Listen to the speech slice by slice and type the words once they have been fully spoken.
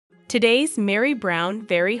Today's Meri Brown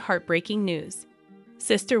very heartbreaking news.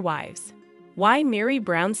 Sister wives. Why Meri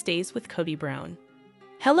Brown stays with Kody Brown.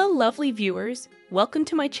 Hello lovely viewers, welcome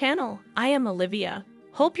to my channel. I am Olivia.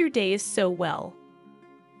 Hope your day is so well.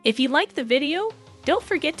 If you liked the video, don't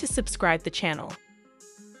forget to subscribe the channel.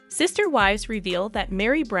 Sister wives reveal that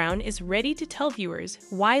Meri Brown is ready to tell viewers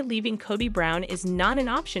why leaving Kody Brown is not an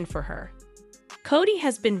option for her. Kody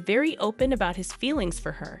has been very open about his feelings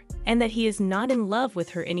for her and that he is not in love with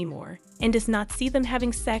her anymore and does not see them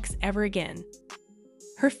having sex ever again.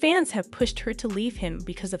 Her fans have pushed her to leave him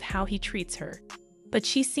because of how he treats her, but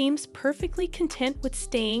she seems perfectly content with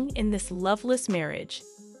staying in this loveless marriage.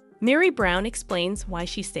 Meri Brown explains why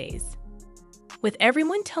she stays. With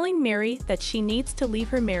everyone telling Meri that she needs to leave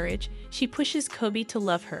her marriage, she pushes Kody to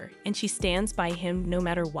love her and she stands by him no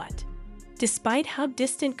matter what. Despite how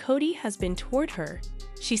distant Kody has been toward her,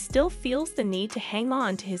 she still feels the need to hang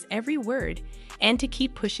on to his every word and to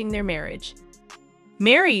keep pushing their marriage.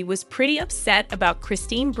 Meri was pretty upset about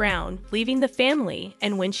Kody Brown leaving the family,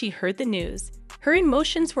 and when she heard the news, her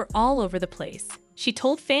emotions were all over the place. She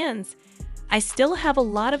told fans, "I still have a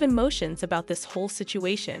lot of emotions about this whole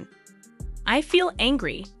situation. I feel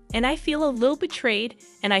angry, and I feel a little betrayed,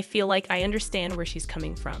 and I feel like I understand where she's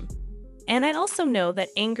coming from. And I also know that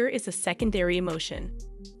anger is a secondary emotion.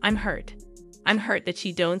 I'm hurt. I'm hurt that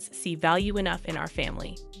she don't see value enough in our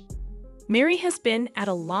family." Meri has been at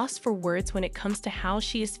a loss for words when it comes to how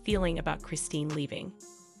she is feeling about Kody leaving.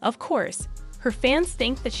 Of course, her fans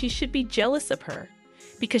think that she should be jealous of her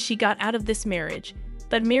because she got out of this marriage,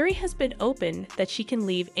 but Meri has been open that she can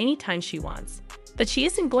leave anytime she wants, but she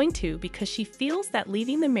isn't going to because she feels that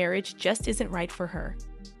leaving the marriage just isn't right for her.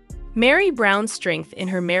 Meri Brown's strength in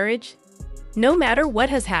her marriage. No matter what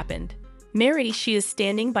has happened, she is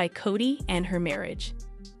standing by Kody and her marriage.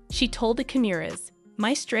 She told the cameras,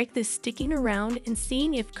 "My strength is sticking around and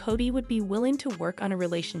seeing if Kody would be willing to work on a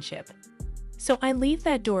relationship. So I leave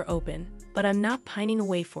that door open, but I'm not pining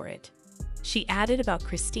away for it." She added about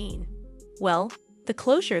Kody. Well, the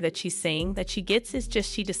closure that she's saying that she gets is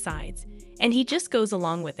just she decides, and he just goes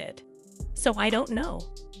along with it. So I don't know.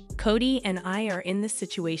 Kody and I are in this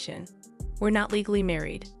situation. We're not legally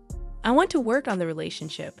married. I want to work on the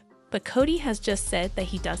relationship, but Kody has just said that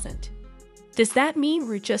he doesn't. Does that mean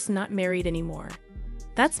we're just not married anymore?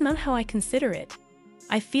 That's not how I consider it.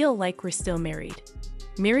 I feel like we're still married.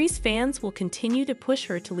 Meri's fans will continue to push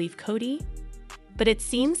her to leave Kody, but it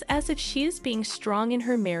seems as if she is being strong in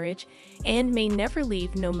her marriage and may never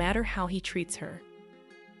leave no matter how he treats her.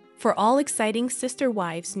 For all exciting Sister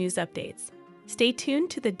Wives news updates, stay tuned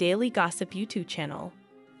to the Daily Gossip YouTube channel.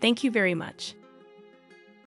 Thank you very much.